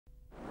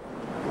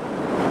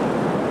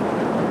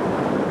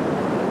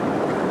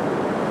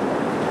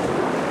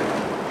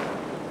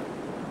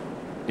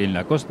En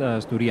la costa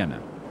asturiana,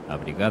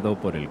 abrigado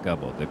por el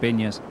Cabo de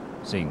Peñas,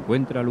 se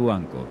encuentra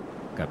Luanco,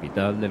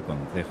 capital del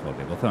concejo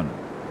de Bozón.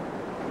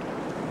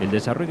 El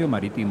desarrollo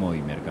marítimo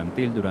y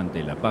mercantil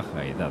durante la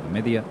Baja Edad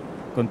Media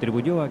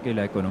contribuyó a que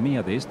la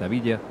economía de esta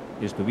villa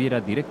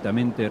estuviera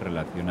directamente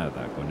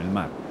relacionada con el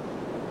mar.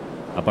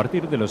 A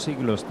partir de los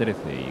siglos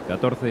XIII y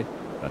XIV,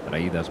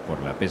 atraídas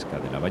por la pesca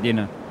de la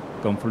ballena,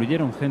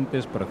 confluyeron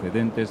gentes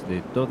procedentes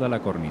de toda la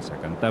cornisa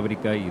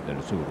cantábrica y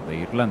del sur de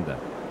Irlanda,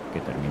 que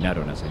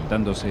terminaron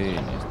asentándose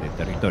en este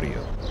territorio.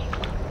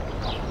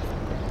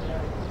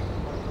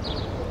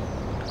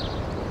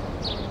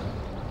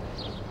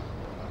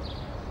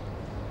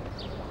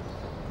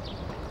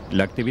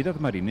 La actividad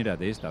marinera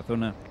de esta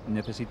zona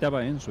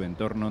necesitaba en su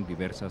entorno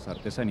diversas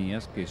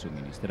artesanías que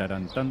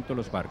suministraran tanto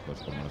los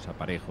barcos como los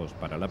aparejos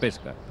para la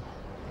pesca.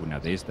 Una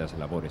de estas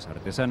labores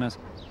artesanas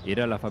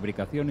era la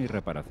fabricación y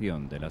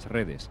reparación de las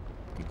redes,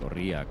 que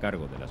corría a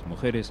cargo de las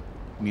mujeres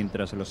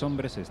mientras los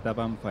hombres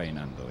estaban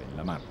faenando en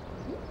la mar.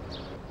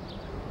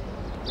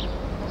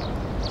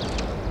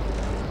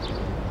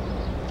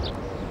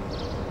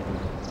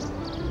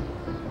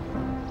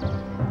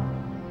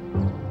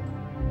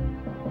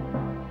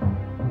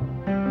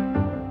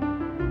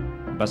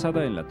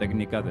 Basada en la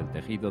técnica del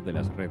tejido de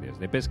las redes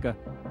de pesca,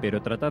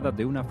 pero tratada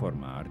de una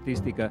forma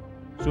artística,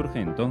 surge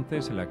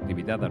entonces la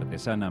actividad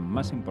artesana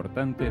más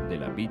importante de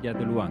la villa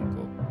de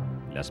Luanco,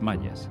 las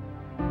mallas.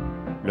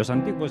 Los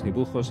antiguos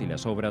dibujos y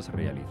las obras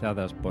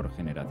realizadas por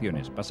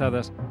generaciones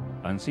pasadas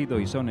han sido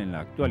y son en la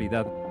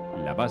actualidad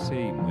la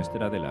base y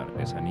muestra de la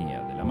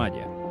artesanía de la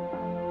malla.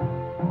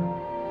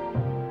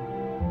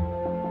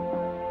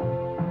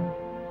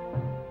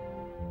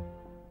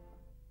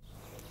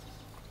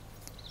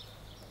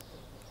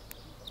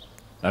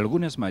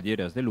 Algunas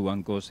malleras de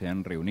Luanco se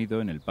han reunido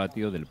en el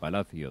patio del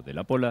Palacio de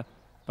la Pola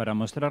para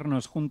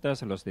mostrarnos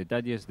juntas los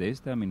detalles de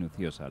esta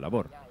minuciosa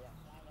labor.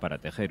 Para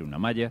tejer una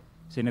malla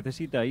se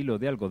necesita hilo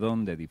de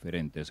algodón de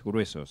diferentes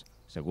gruesos,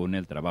 según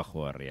el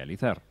trabajo a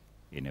realizar,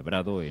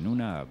 enhebrado en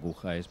una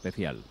aguja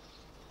especial.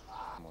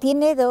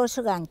 Tiene dos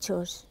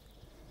ganchos,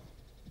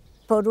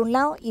 por un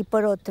lado y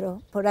por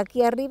otro. Por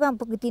aquí arriba un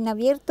poquitín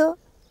abierto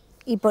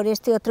y por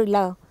este otro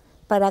lado,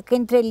 para que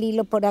entre el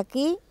hilo por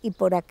aquí y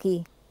por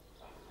aquí.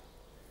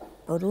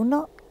 Por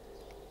uno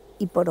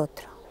y por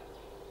otro.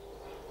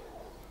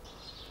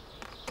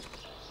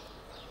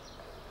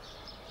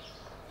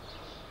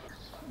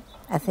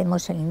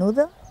 Hacemos el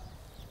nudo,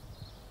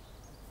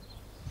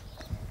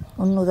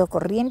 un nudo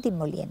corriente y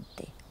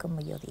moliente,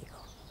 como yo digo.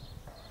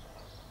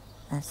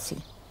 Así.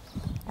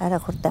 Ahora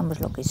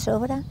cortamos lo que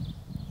sobra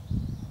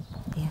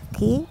de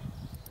aquí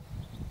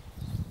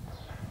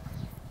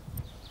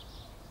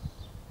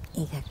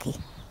y de aquí.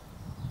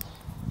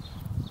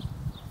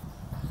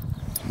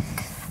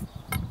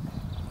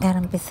 Ahora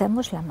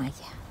empezamos la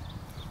malla,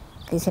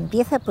 que se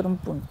empieza por un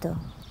punto.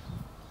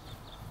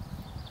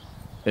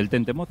 El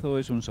tentemozo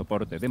es un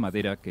soporte de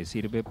madera que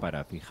sirve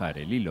para fijar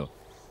el hilo,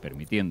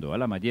 permitiendo a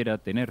la mallera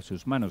tener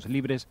sus manos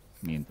libres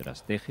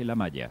mientras teje la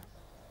malla.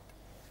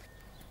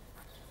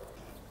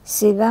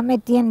 Se va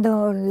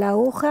metiendo la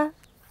aguja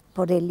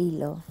por el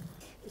hilo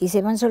y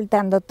se van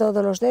soltando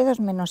todos los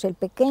dedos menos el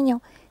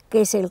pequeño,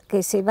 que es el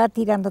que se va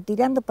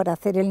tirando para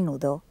hacer el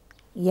nudo.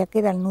 Y ya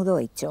queda el nudo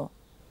hecho.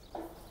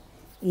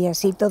 Y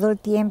así todo el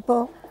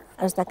tiempo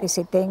hasta que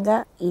se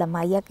tenga la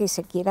malla que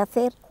se quiera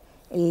hacer,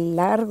 el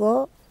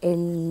largo,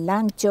 el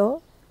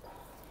ancho,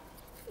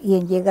 y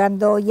en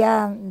llegando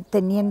ya,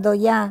 teniendo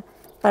ya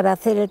para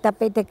hacer el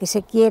tapete que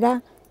se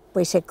quiera,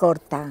 pues se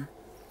corta.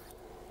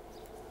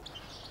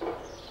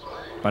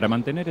 Para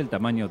mantener el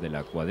tamaño de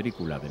la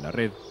cuadrícula de la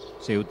red,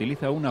 se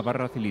utiliza una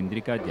barra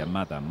cilíndrica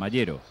llamada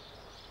mallero.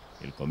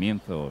 El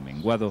comienzo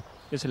menguado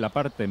es la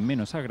parte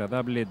menos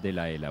agradable de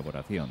la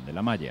elaboración de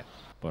la malla,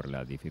 por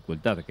la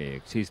dificultad que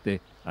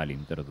existe al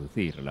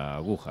introducir la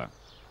aguja.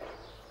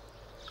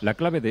 La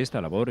clave de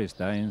esta labor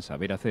está en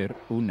saber hacer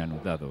un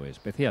anudado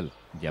especial,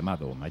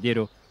 llamado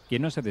mallero, que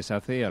no se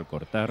deshace al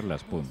cortar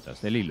las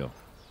puntas del hilo.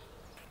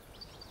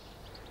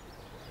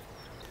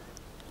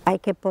 Hay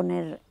que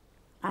poner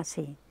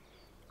así,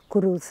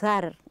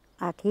 cruzar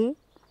aquí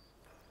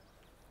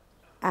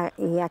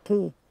y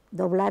aquí,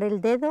 doblar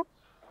el dedo,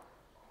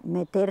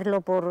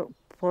 meterlo por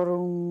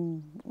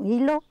un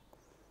hilo,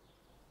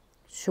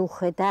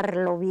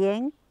 sujetarlo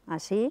bien,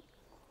 así,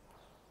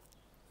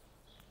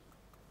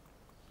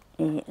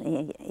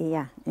 y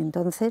ya.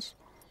 Entonces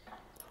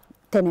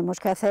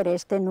tenemos que hacer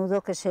este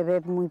nudo que se ve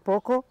muy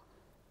poco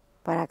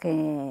para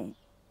que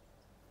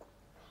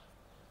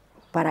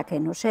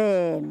no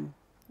se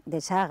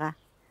deshaga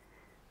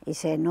y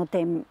se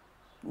note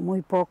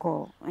muy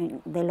poco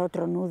del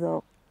otro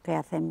nudo que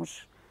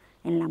hacemos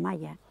en la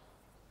malla.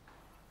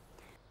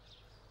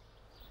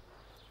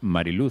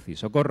 Mariluz y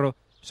Socorro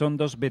son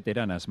dos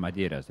veteranas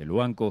malleras de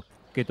Luanco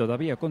que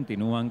todavía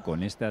continúan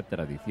con esta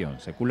tradición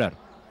secular,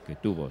 que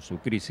tuvo su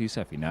crisis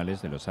a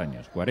finales de los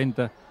años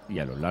 40 y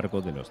a lo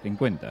largo de los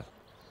 50.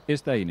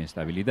 Esta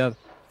inestabilidad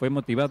fue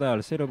motivada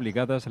al ser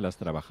obligadas las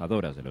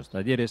trabajadoras de los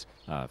talleres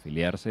a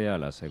afiliarse a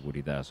la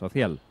Seguridad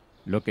Social,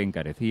 lo que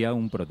encarecía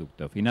un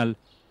producto final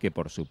que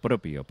por su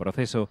propio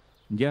proceso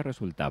ya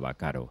resultaba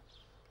caro.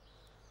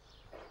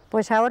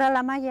 Pues ahora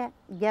la malla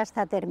ya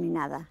está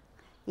terminada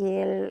y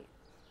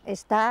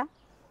está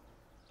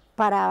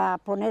para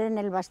poner en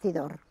el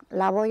bastidor.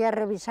 La voy a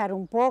revisar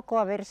un poco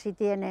a ver si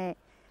tiene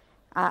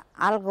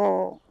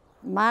algo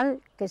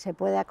mal que se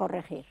pueda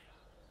corregir.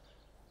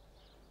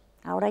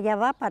 Ahora ya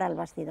va para el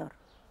bastidor.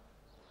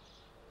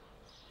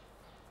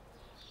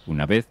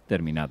 Una vez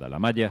terminada la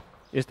malla,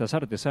 estas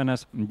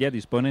artesanas ya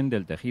disponen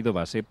del tejido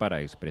base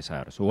para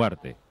expresar su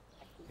arte.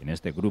 En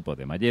este grupo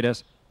de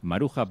malleras,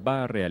 Maruja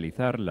va a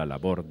realizar la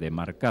labor de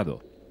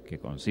marcado, que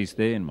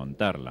consiste en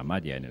montar la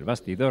malla en el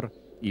bastidor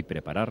y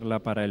prepararla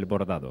para el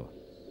bordado.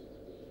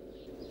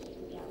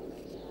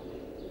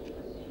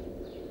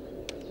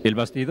 El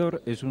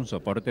bastidor es un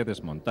soporte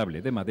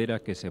desmontable de madera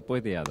que se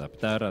puede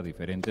adaptar a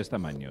diferentes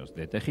tamaños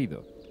de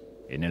tejido.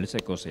 En él se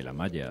cose la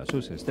malla a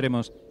sus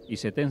extremos y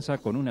se tensa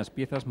con unas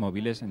piezas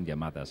móviles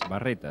llamadas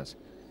barretas,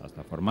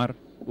 hasta formar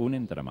un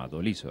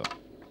entramado liso.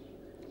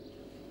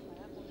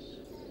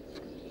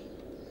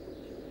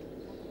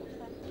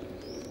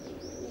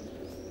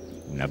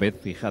 Una vez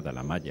fijada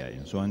la malla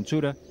en su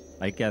anchura,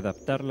 hay que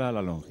adaptarla a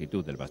la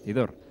longitud del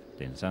bastidor,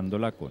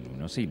 tensándola con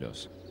unos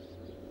hilos.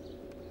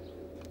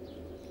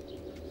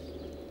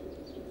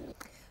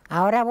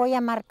 Ahora voy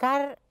a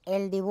marcar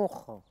el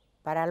dibujo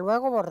para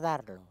luego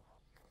bordarlo.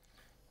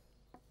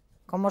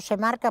 ¿Cómo se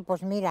marca?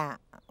 Pues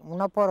mira,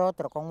 uno por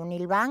otro, con un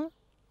hilván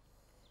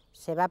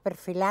se va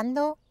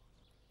perfilando.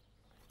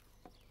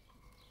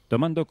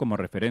 Tomando como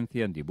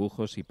referencia en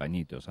dibujos y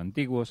pañitos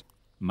antiguos,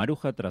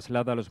 Maruja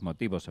traslada los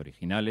motivos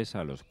originales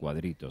a los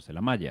cuadritos de la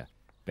malla,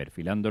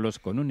 perfilándolos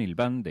con un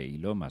hilván de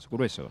hilo más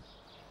grueso.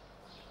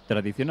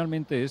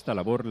 Tradicionalmente esta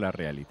labor la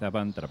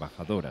realizaban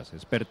trabajadoras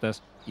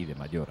expertas y de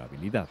mayor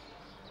habilidad.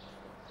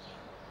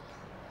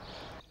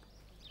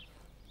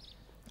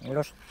 En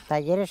los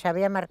talleres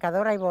había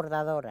marcadora y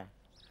bordadora.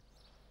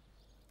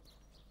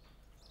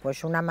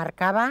 Pues una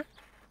marcaba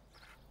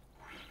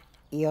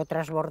y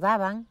otras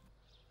bordaban.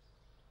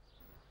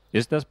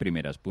 Estas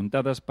primeras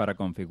puntadas para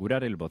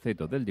configurar el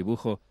boceto del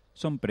dibujo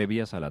son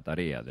previas a la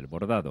tarea del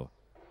bordado.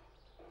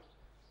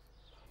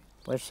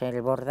 Pues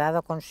el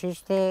bordado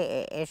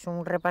consiste, es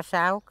un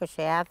repasado que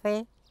se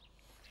hace,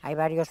 hay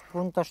varios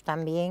puntos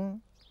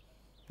también.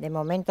 De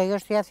momento yo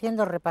estoy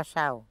haciendo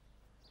repasado.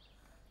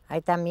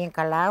 Hay también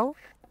calao,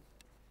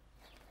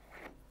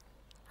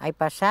 hay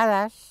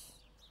pasadas,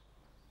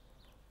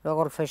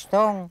 luego el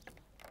festón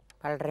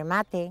para el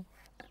remate.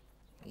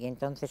 Y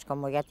entonces,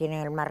 como ya tienen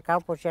el marcado,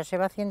 pues ya se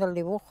va haciendo el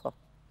dibujo.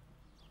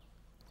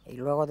 Y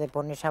luego de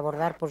ponerse a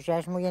bordar, pues ya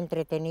es muy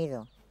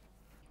entretenido.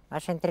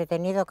 Más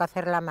entretenido que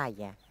hacer la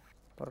malla.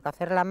 Porque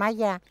hacer la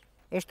malla,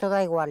 esto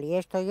da igual y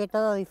esto y es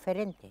todo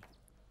diferente.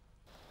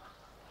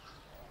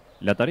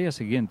 La tarea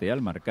siguiente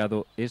al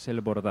marcado es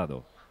el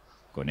bordado.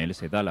 Con él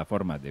se da la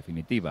forma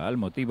definitiva al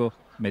motivo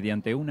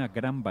mediante una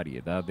gran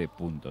variedad de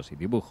puntos y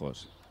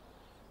dibujos.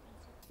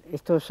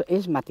 Esto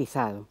es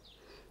matizado,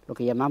 lo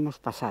que llamamos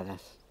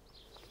pasadas.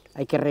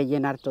 Hay que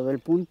rellenar todo el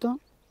punto,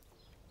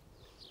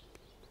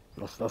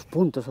 los 2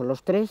 puntos o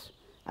los 3,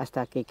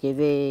 hasta que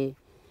quede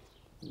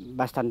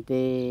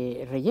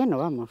bastante relleno,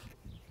 vamos.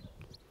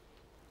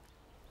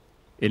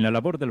 En la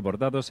labor del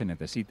bordado se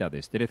necesita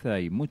destreza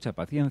y mucha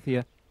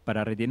paciencia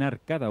para rellenar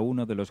cada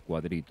uno de los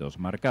cuadritos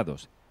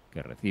marcados,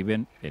 que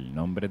reciben el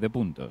nombre de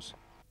puntos.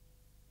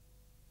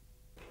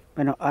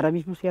 Bueno, ahora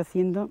mismo estoy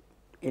haciendo,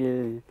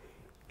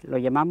 lo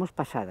llamamos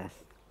pasadas,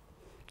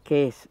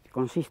 que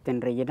consiste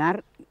en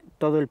rellenar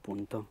todo el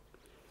punto,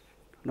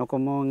 no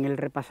como en el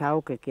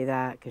repasado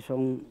que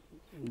son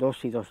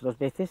 2 y 2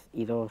 veces,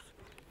 y 2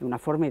 de una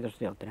forma y 2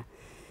 de otra.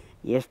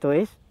 Y esto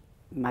es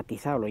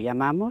matizado, lo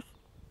llamamos,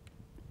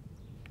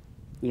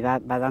 y va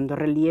dando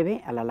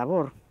relieve a la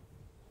labor.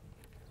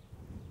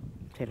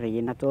 Se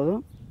rellena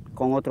todo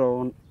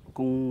con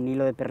un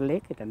hilo de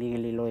perlé, que también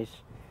el hilo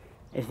es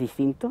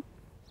distinto,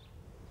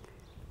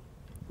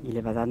 y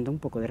le va dando un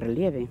poco de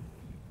relieve.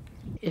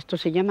 Esto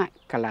se llama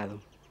calado.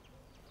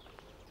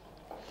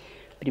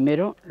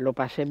 Primero lo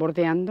pasé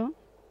bordeando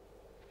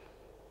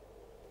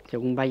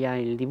según vaya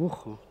el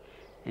dibujo.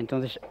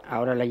 Entonces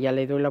ahora ya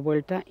le doy la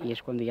vuelta y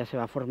es cuando ya se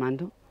va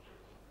formando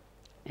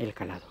el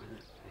calado.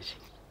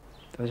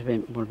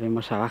 Entonces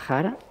volvemos a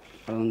bajar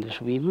a donde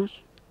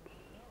subimos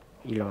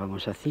y lo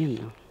vamos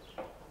haciendo.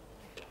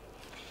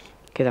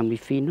 Queda muy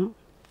fino.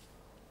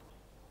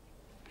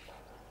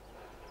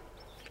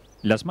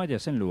 Las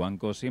mallas en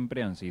Luanco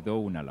siempre han sido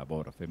una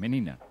labor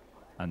femenina.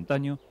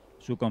 Antaño,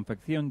 su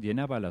confección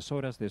llenaba las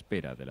horas de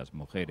espera de las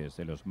mujeres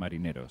de los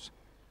marineros.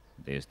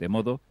 De este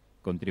modo,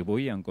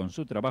 contribuían con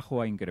su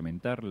trabajo a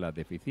incrementar la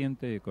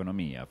deficiente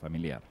economía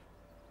familiar.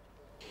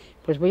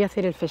 Pues voy a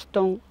hacer el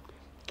festón,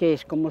 que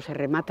es como se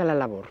remata la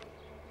labor.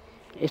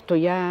 Esto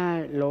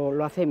ya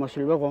lo hacemos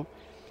y luego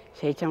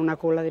se echa una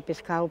cola de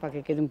pescado para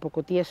que quede un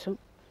poco tieso,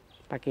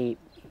 para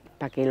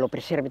que lo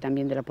preserve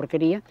también de la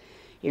porquería,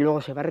 y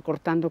luego se va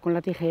recortando con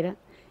la tijera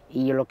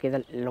y lo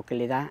que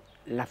le da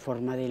la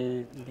forma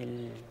del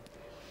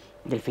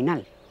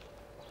final.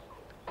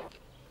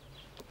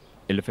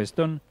 El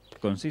festón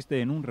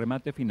consiste en un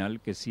remate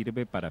final que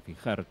sirve para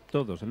fijar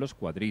todos los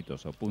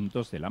cuadritos o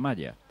puntos de la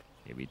malla,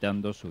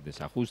 evitando su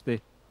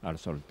desajuste al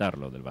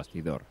soltarlo del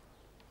bastidor.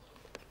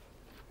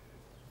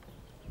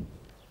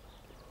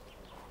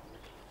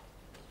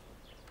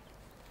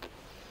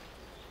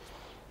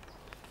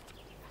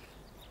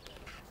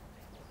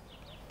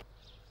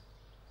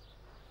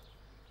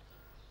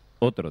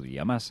 Otro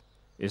día más,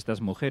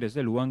 estas mujeres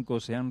de Luanco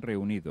se han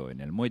reunido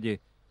en el muelle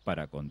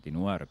para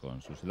continuar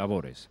con sus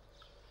labores.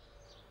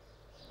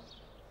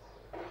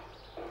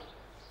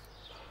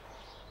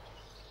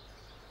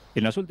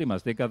 En las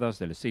últimas décadas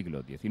del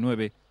siglo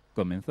XIX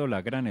comenzó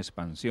la gran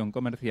expansión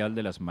comercial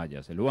de las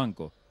mallas de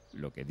Luanco,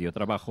 lo que dio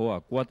trabajo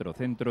a 4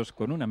 centros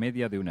con una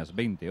media de unas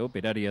 20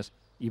 operarias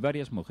y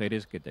varias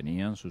mujeres que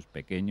tenían sus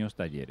pequeños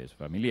talleres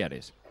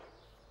familiares.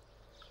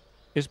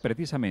 Es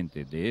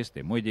precisamente de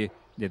este muelle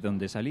de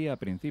donde salía a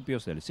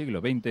principios del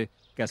siglo XX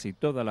casi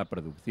toda la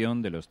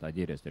producción de los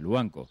talleres de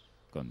Luanco,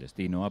 con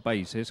destino a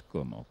países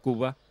como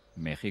Cuba,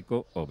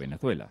 México o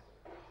Venezuela.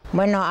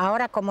 Bueno,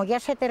 ahora como ya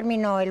se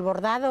terminó el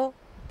bordado,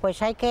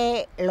 pues hay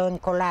que lo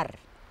encolar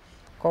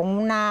con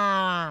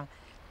una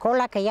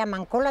cola que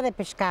llaman cola de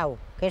pescado,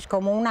 que es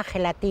como una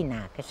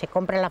gelatina que se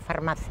compra en la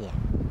farmacia.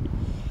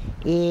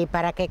 Y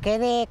para que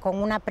quede con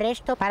un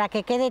apresto, para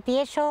que quede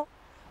tieso,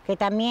 que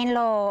también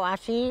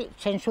así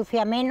se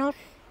ensucia menos,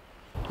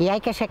 y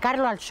hay que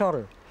secarlo al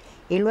sol.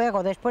 Y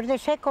luego, después de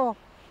seco,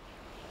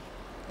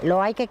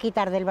 lo hay que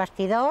quitar del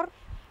bastidor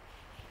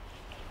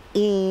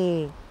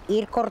y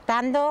ir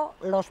cortando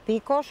los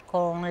picos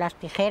con las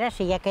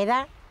tijeras y ya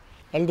queda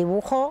el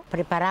dibujo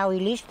preparado y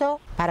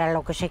listo para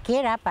lo que se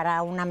quiera,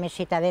 para una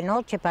mesita de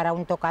noche, para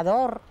un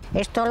tocador.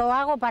 Esto lo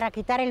hago para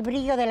quitar el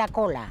brillo de la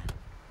cola,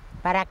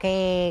 para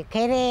que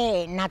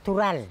quede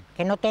natural,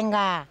 que no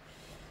tenga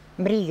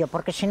brillo,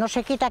 porque si no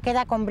se quita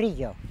queda con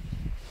brillo.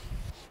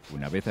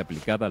 Una vez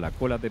aplicada la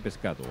cola de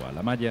pescado a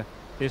la malla,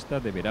 esta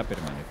deberá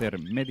permanecer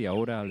media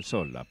hora al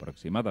sol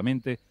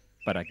aproximadamente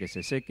para que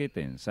se seque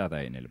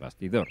tensada en el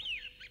bastidor.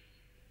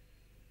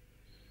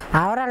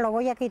 Ahora lo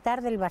voy a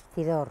quitar del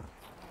bastidor.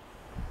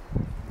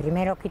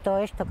 Primero quito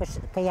esto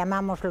que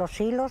llamamos los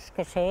hilos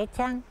que se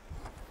echan,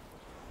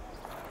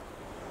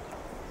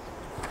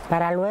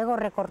 para luego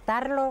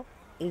recortarlo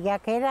y ya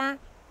queda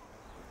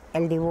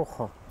el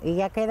dibujo y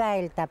ya queda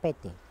el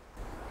tapete.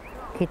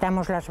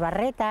 Quitamos las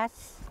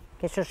barretas,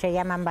 que eso se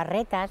llaman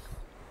barretas.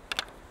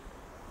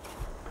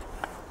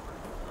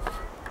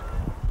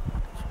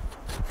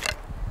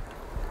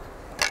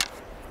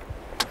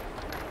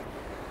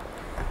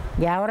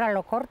 Y ahora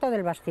lo corto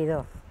del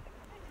bastidor.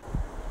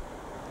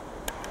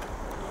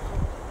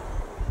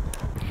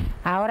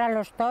 Ahora lo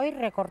estoy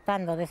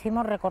recortando,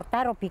 decimos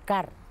recortar o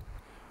picar,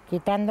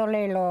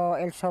 quitándole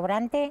el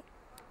sobrante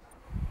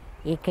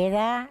y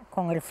queda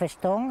con el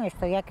festón,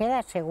 esto ya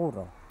queda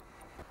seguro.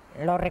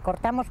 Lo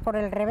recortamos por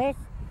el revés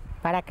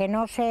para que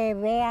no se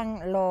vean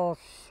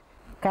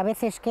que a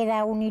veces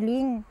queda un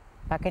hilín,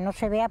 para que no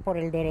se vea por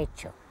el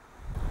derecho.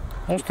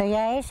 Esto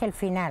ya es el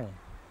final.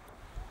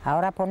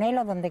 Ahora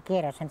ponelo donde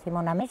quieras, encima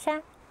de una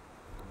mesa,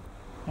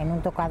 en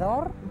un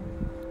tocador.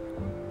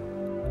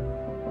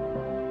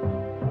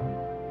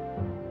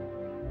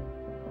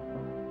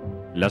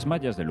 Las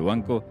mallas de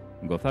Luanco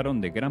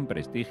gozaron de gran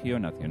prestigio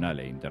nacional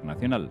e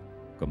internacional,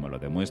 como lo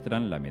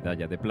demuestran la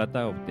medalla de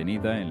plata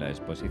obtenida en la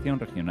Exposición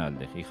Regional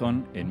de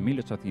Gijón en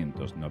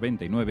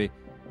 1899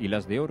 y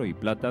las de oro y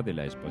plata de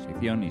la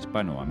Exposición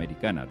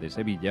Hispanoamericana de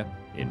Sevilla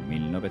en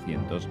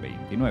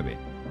 1929.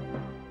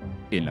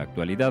 En la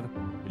actualidad,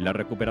 la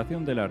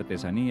recuperación de la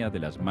artesanía de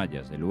las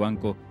mallas de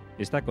Luanco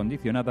está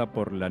condicionada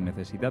por la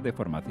necesidad de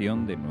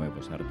formación de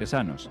nuevos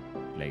artesanos,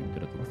 la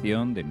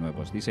introducción de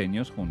nuevos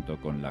diseños junto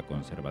con la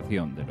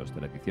conservación de los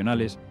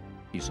tradicionales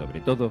y,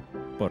 sobre todo,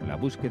 por la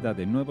búsqueda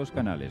de nuevos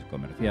canales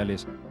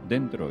comerciales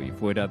dentro y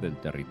fuera del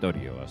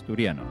territorio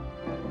asturiano.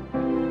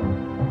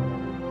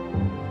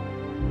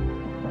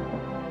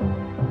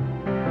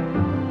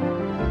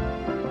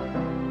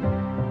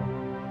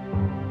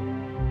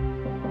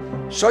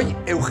 Soy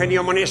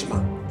Eugenio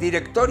Monesma,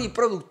 director y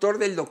productor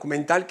del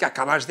documental que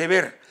acabas de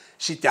ver.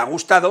 Si te ha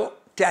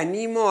gustado, te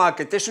animo a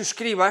que te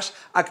suscribas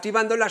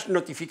activando las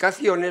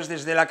notificaciones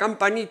desde la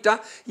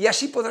campanita y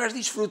así podrás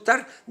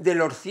disfrutar de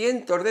los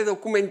cientos de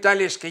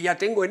documentales que ya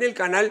tengo en el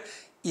canal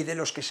y de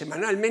los que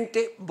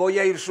semanalmente voy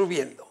a ir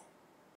subiendo.